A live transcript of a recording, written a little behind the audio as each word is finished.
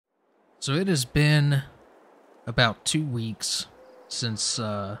So it has been about 2 weeks since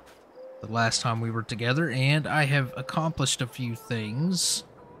the last time we were together, and I have accomplished a few things.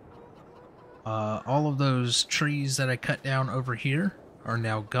 All of those trees that I cut down over here are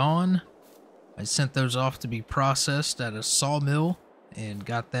now gone. I sent those off to be processed at a sawmill and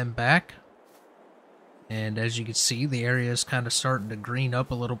got them back. And as you can see, the area is kind of starting to green up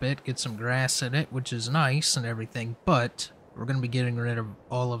a little bit, get some grass in it, which is nice and everything, but we're going to be getting rid of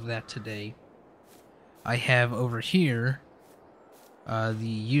all of that today. I have over here the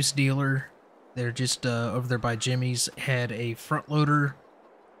used dealer. They're just over there by Jimmy's, had a front loader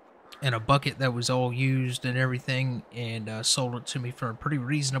and a bucket that was all used and everything, and sold it to me for a pretty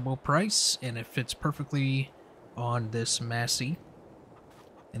reasonable price, and it fits perfectly on this Massey.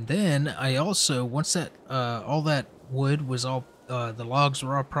 And then I also, once that all that wood was all the logs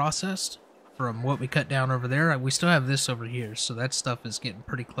were all processed from what we cut down over there, we still have this over here, so that stuff is getting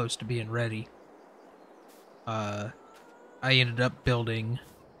pretty close to being ready. I ended up building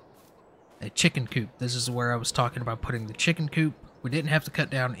a chicken coop. This is where I was talking about putting the chicken coop. We didn't have to cut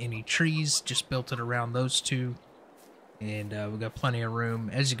down any trees, just built it around those two. And we got plenty of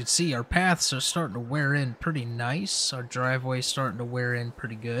room. As you can see, our paths are starting to wear in pretty nice. Our driveway's starting to wear in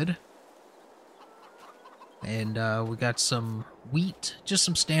pretty good. And we got some wheat, just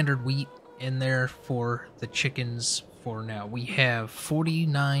some standard wheat in there for the chickens for now. We have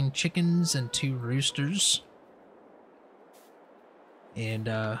 49 chickens and 2 roosters. And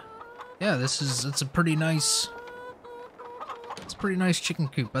yeah, it's a pretty nice chicken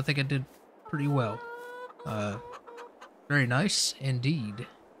coop. I think I did pretty well. Very nice indeed.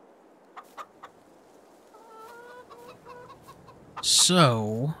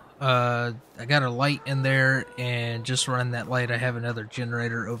 So, I got a light in there, and just running that light, I have another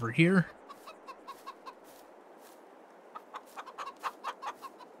generator over here.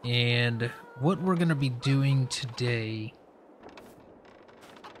 And what we're going to be doing today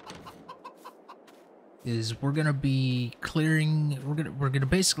is we're gonna be clearing. We're gonna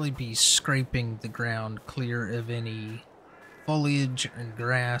basically be scraping the ground clear of any foliage and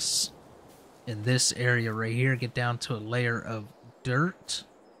grass in this area right here. Get down to a layer of dirt,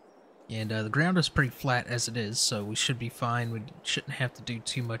 and the ground is pretty flat as it is, so we should be fine. We shouldn't have to do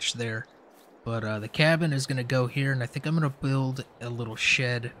too much there. But the cabin is gonna go here, and I think I'm gonna build a little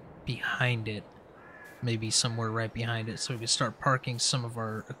shed behind it. Maybe somewhere right behind it, so we can start parking some of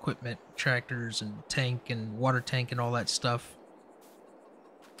our equipment, tractors and tank and water tank and all that stuff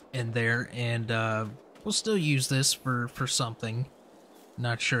in there. And we'll still use this for something.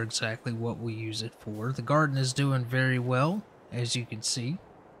 Not sure exactly what we'll use it for. The garden is doing very well, as you can see.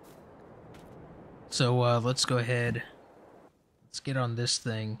 So let's go ahead. Let's get on this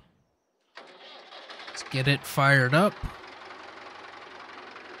thing. Let's get it fired up.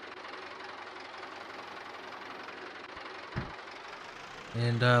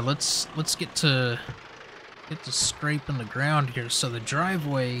 And let's get to scraping the ground here. So the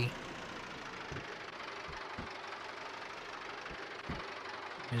driveway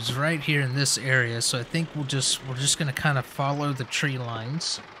is right here in this area. So I think we're just gonna kind of follow the tree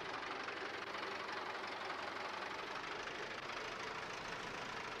lines.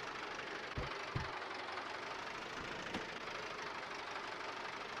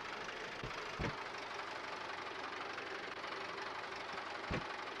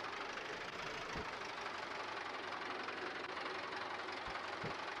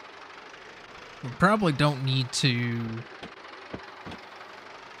 We probably don't need to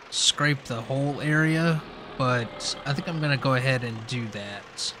scrape the whole area, but I think I'm going to go ahead and do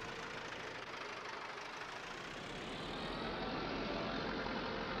that.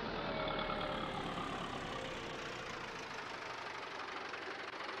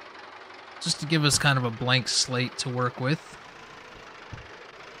 Just to give us kind of a blank slate to work with.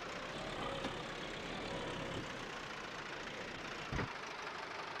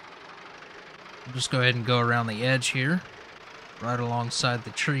 Just go ahead and go around the edge here, right alongside the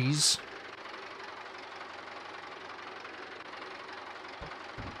trees.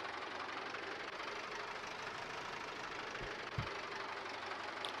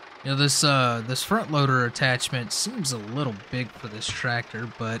 You know, this front loader attachment seems a little big for this tractor,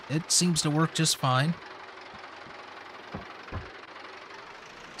 but it seems to work just fine.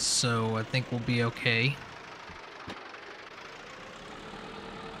 So I think we'll be okay.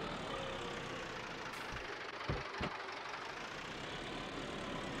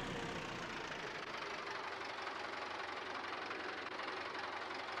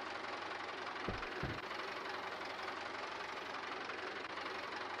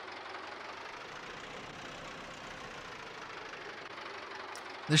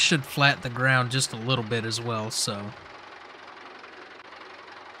 This should flatten the ground just a little bit as well, so...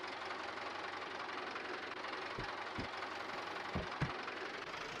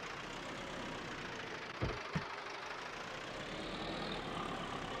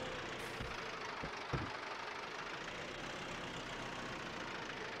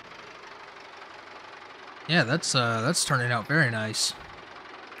 Yeah, that's turning out very nice.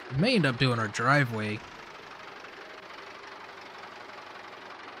 We may end up doing our driveway.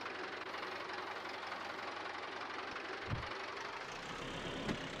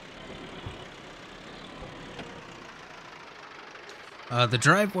 The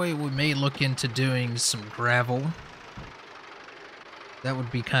driveway, we may look into doing some gravel. That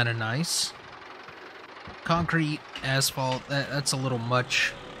would be kind of nice. Concrete, asphalt, that's a little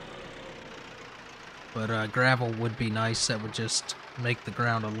much. But gravel would be nice. That would just make the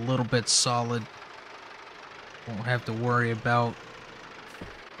ground a little bit solid. Won't have to worry about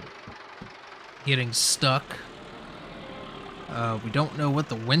getting stuck. We don't know what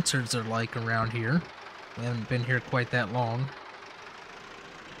the winters are like around here. We haven't been here quite that long.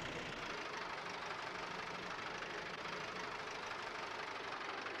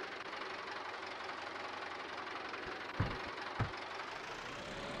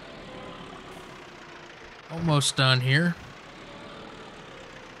 Almost done here.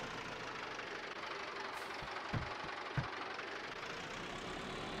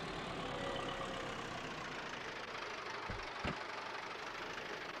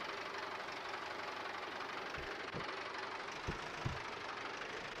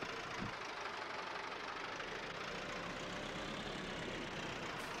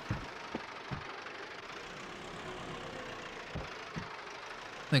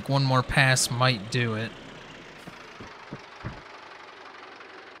 I think one more pass might do it.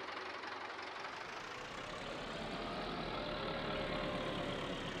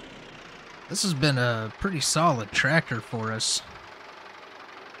 This has been a pretty solid tractor for us.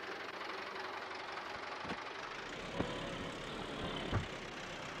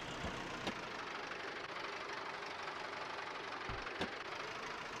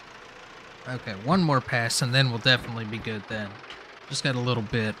 Okay, one more pass and then we'll definitely be good then. Just got a little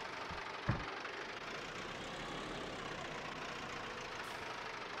bit.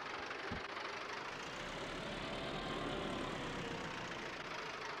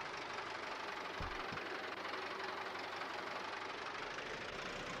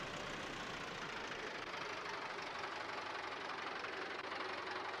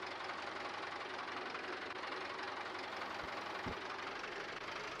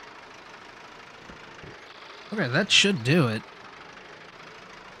 Okay, that should do it.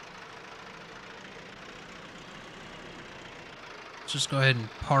 Let's just go ahead and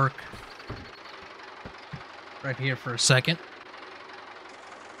park right here for a second.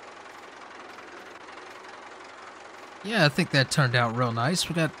 Yeah, I think that turned out real nice.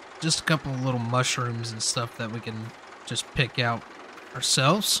 We got just a couple of little mushrooms and stuff that we can just pick out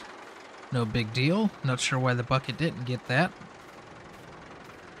ourselves. No big deal. Not sure why the bucket didn't get that.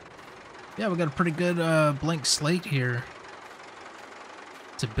 Yeah, we got a pretty good blank slate here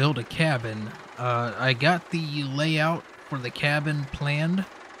to build a cabin. I got the layout for the cabin planned.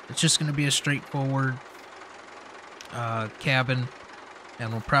 It's just going to be a straightforward cabin,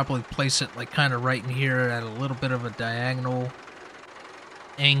 and we'll probably place it like kind of right in here at a little bit of a diagonal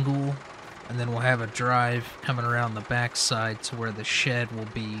angle, and then we'll have a drive coming around the back side to where the shed will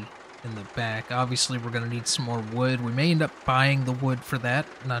be in the back. Obviously, we're going to need some more wood. We may end up buying the wood for that.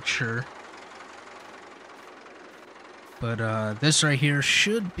 Not sure. But this right here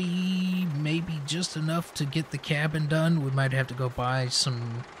should be maybe just enough to get the cabin done. We might have to go buy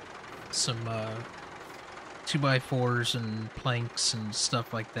some 2x4s and planks and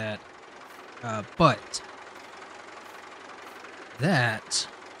stuff like that. But that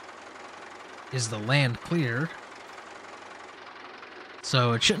is the land cleared.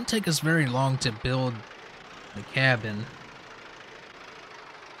 So it shouldn't take us very long to build the cabin.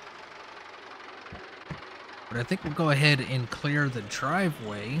 But I think we'll go ahead and clear the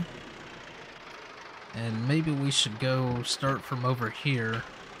driveway. And maybe we should go start from over here.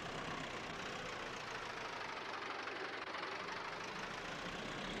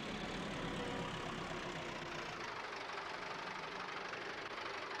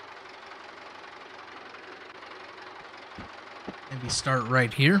 Maybe start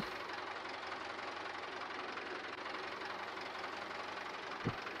right here.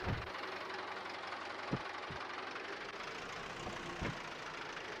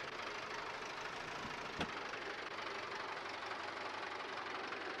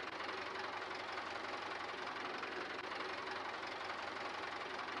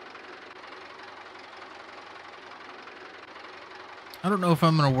 I don't know if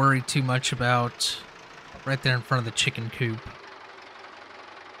I'm going to worry too much about right there in front of the chicken coop.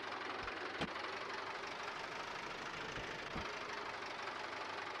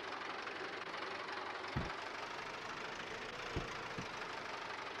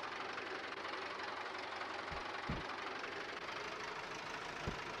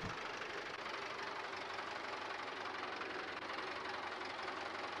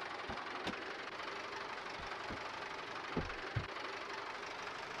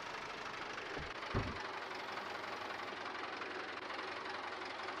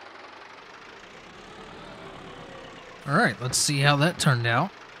 Alright, let's see how that turned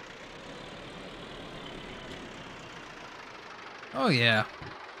out. Oh yeah,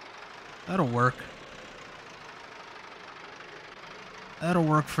 that'll work. That'll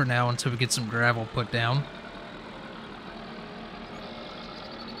work for now until we get some gravel put down.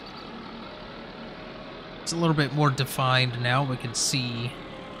 It's a little bit more defined now. We can see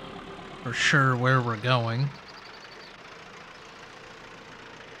for sure where we're going.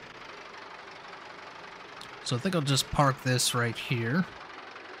 So I think I'll just park this right here.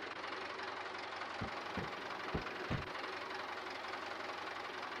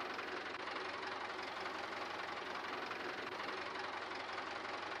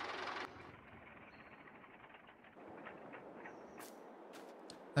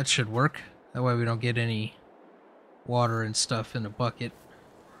 That should work. That way we don't get any water and stuff in the bucket.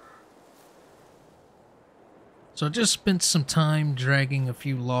 So I just spent some time dragging a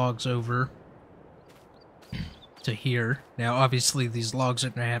few logs over to here. Now obviously these logs are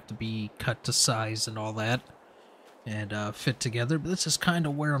going to have to be cut to size and all that and fit together, but this is kind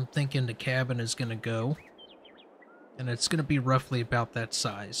of where I'm thinking the cabin is going to go, and it's going to be roughly about that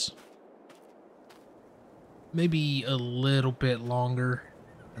size. Maybe a little bit longer.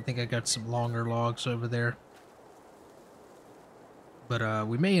 I think I got some longer logs over there, but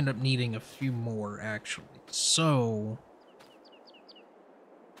we may end up needing a few more actually. So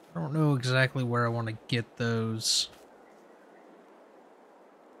I don't know exactly where I want to get those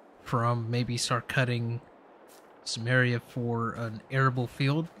from. Maybe start cutting some area for an arable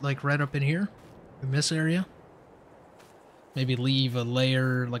field, like right up in here, in this area. Maybe leave a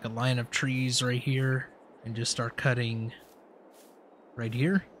layer, like a line of trees right here, and just start cutting right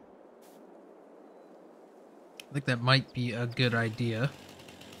here. I think that might be a good idea.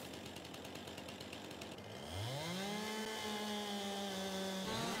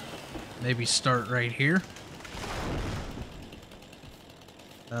 Maybe start right here.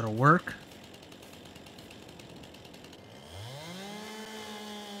 That'll work.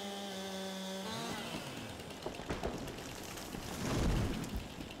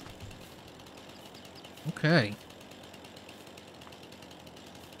 Okay.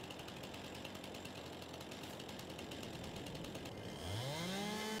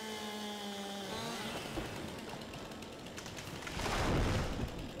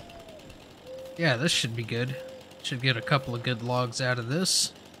 Yeah, this should be good. Should get a couple of good logs out of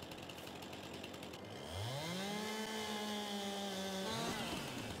this.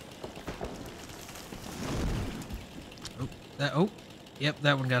 Yep,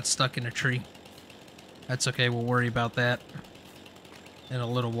 that one got stuck in a tree. That's okay, we'll worry about that in a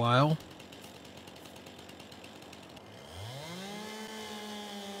little while.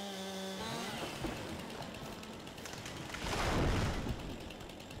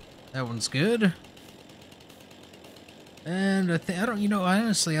 That one's good. And I don't,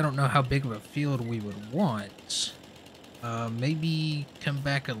 honestly, I don't know how big of a field we would want. Maybe come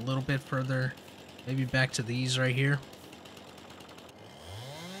back a little bit further. Maybe back to these right here.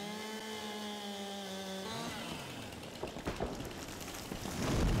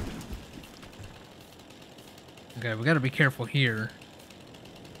 Okay, we gotta be careful here.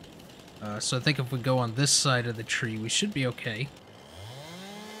 So I think if we go on this side of the tree, we should be okay.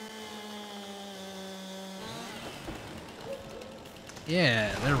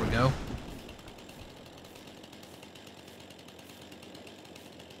 Yeah, there we go.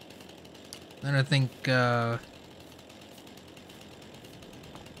 Then I think,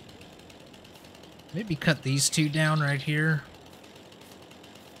 maybe cut these two down right here.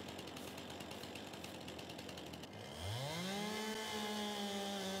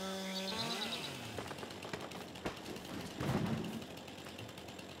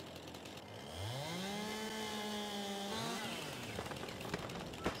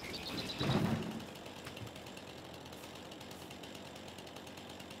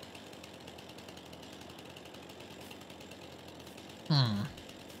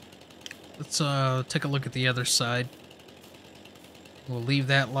 Let's take a look at the other side. We'll leave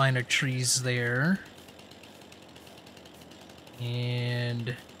that line of trees there. And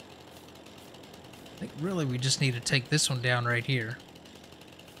I think really we just need to take this one down right here.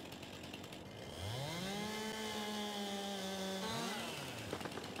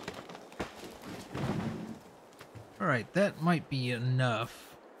 Alright, that might be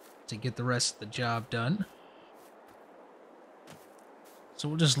enough to get the rest of the job done. So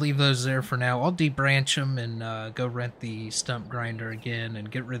we'll just leave those there for now. I'll debranch them and go rent the stump grinder again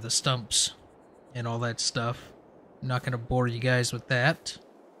and get rid of the stumps and all that stuff. I'm not going to bore you guys with that.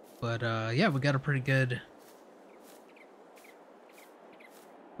 But yeah, we got a pretty good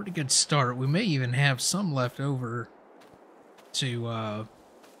start. We may even have some left over to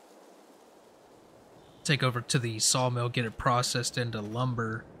take over to the sawmill, get it processed into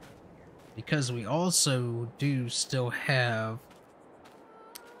lumber, because we also do still have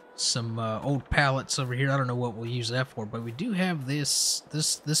some old pallets over here. I don't know what we'll use that for, but we do have this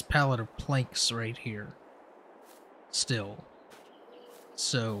pallet of planks right here still.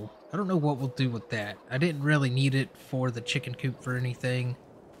 So I don't know what we'll do with that. I didn't really need it for the chicken coop for anything.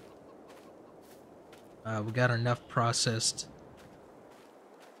 We got enough processed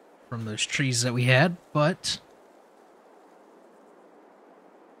from those trees that we had, but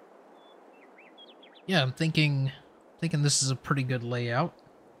yeah, I'm thinking this is a pretty good layout.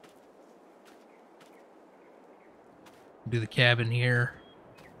 Do the cabin here.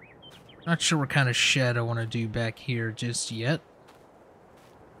 Not sure what kind of shed I want to do back here just yet.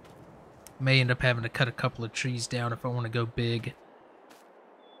 May end up having to cut a couple of trees down if I want to go big,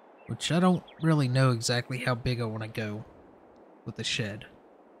 which I don't really know exactly how big I want to go with the shed.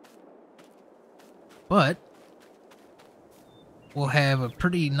 But we'll have a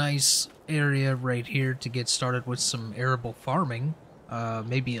pretty nice area right here to get started with some arable farming.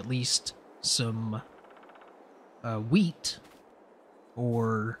 Maybe at least some wheat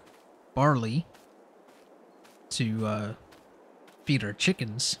or barley to feed our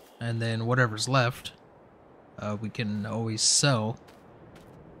chickens, and then whatever's left we can always sell.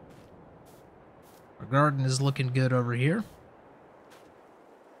 Our garden is looking good over here.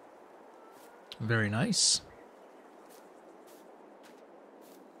 Very nice.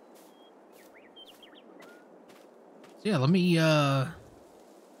 So yeah, let me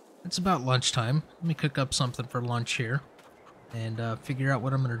it's about lunchtime. Let me cook up something for lunch here and figure out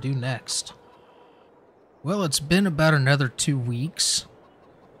what I'm going to do next. Well, it's been about another 2 weeks.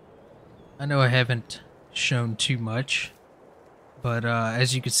 I know I haven't shown too much, but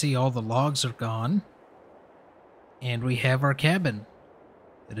as you can see, all the logs are gone. And we have our cabin.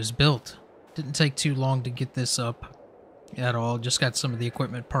 It is built. Didn't take too long to get this up at all. Just got some of the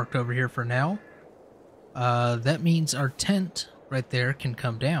equipment parked over here for now. That means our tent right there can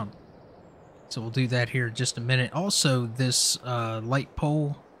come down. So we'll do that here in just a minute. Also, this light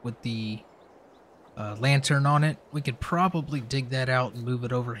pole with the lantern on it, we could probably dig that out and move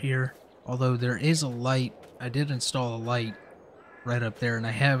it over here. Although there is a light, I did install a light right up there, and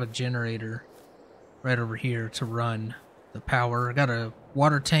I have a generator right over here to run the power. I got a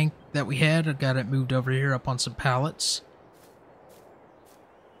water tank that we had. I got it moved over here up on some pallets.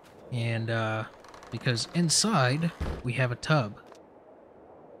 And because inside we have a tub.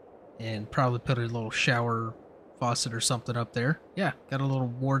 And probably put a little shower faucet or something up there. Yeah, got a little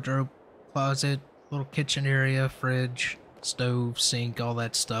wardrobe, closet, little kitchen area, fridge, stove, sink, all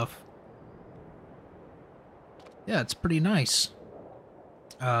that stuff. Yeah, it's pretty nice.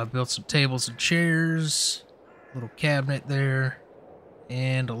 Built some tables and chairs, little cabinet there,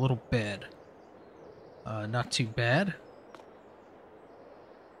 and a little bed. Not too bad.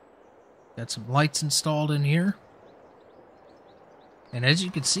 Got some lights installed in here. And as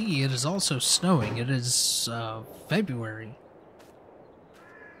you can see, it is also snowing. It is February.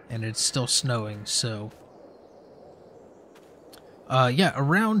 And it's still snowing, so... yeah,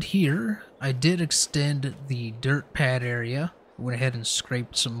 around here, I did extend the dirt pad area. Went ahead and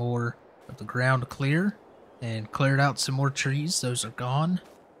scraped some more of the ground clear. And cleared out some more trees. Those are gone.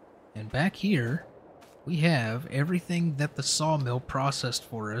 And back here, we have everything that the sawmill processed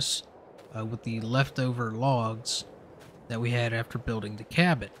for us with the leftover logs that we had after building the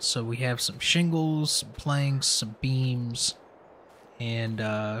cabin. So we have some shingles, some planks, some beams, and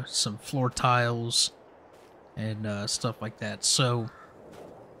some floor tiles and stuff like that. So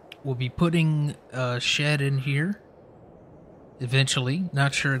we'll be putting a shed in here eventually.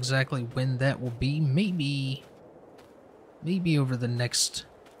 Not sure exactly when that will be. Maybe over the next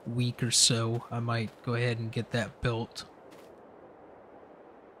week or so I might go ahead and get that built.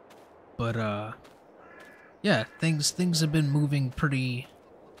 But yeah, things have been moving pretty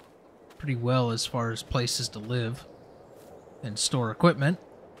well as far as places to live and store equipment.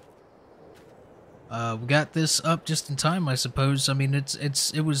 We got this up just in time, I suppose. I mean,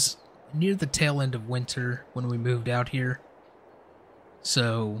 it was near the tail end of winter when we moved out here.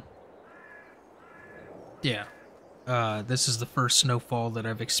 So, yeah. This is the first snowfall that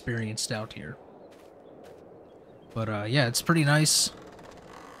I've experienced out here. But, yeah, it's pretty nice.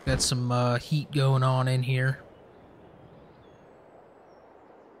 Got some, heat going on in here.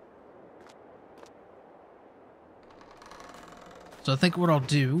 So I think what I'll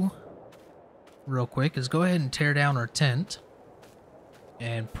do, real quick, is go ahead and tear down our tent.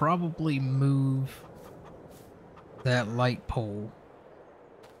 And probably move that light pole,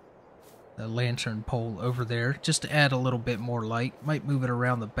 the lantern pole over there, just to add a little bit more light. Might move it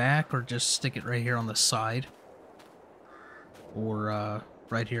around the back or just stick it right here on the side. Or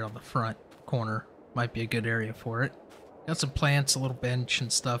right here on the front corner. Might be a good area for it. Got some plants, a little bench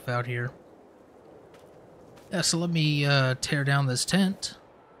and stuff out here. Yeah, so let me tear down this tent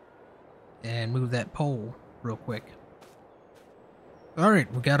and move that pole real quick.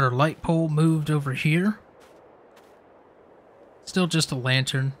 Alright, we got our light pole moved over here. Still just a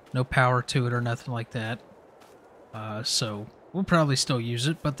lantern, no power to it or nothing like that. So we'll probably still use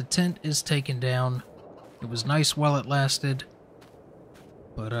it, but the tent is taken down. It was nice while it lasted,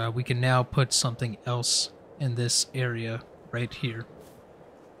 but we can now put something else in this area right here.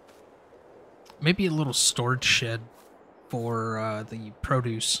 Maybe a little storage shed for the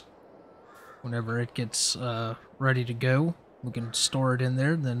produce. Whenever it gets ready to go, we can store it in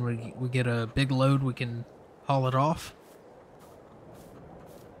there. Then we get a big load, we can haul it off.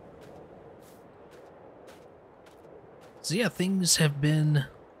 So yeah, things have been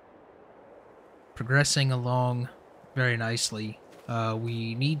progressing along very nicely.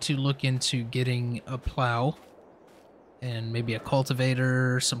 We need to look into getting a plow and maybe a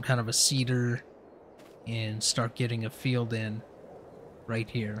cultivator, some kind of a seeder, and start getting a field in right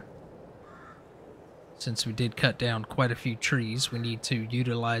here. Since we did cut down quite a few trees, we need to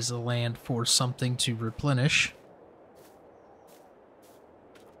utilize the land for something to replenish.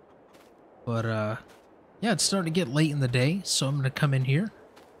 But, yeah, it's starting to get late in the day, so I'm going to come in here,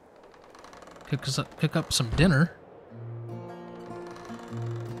 cook up some dinner,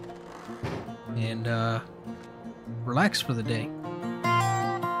 and, relax for the day.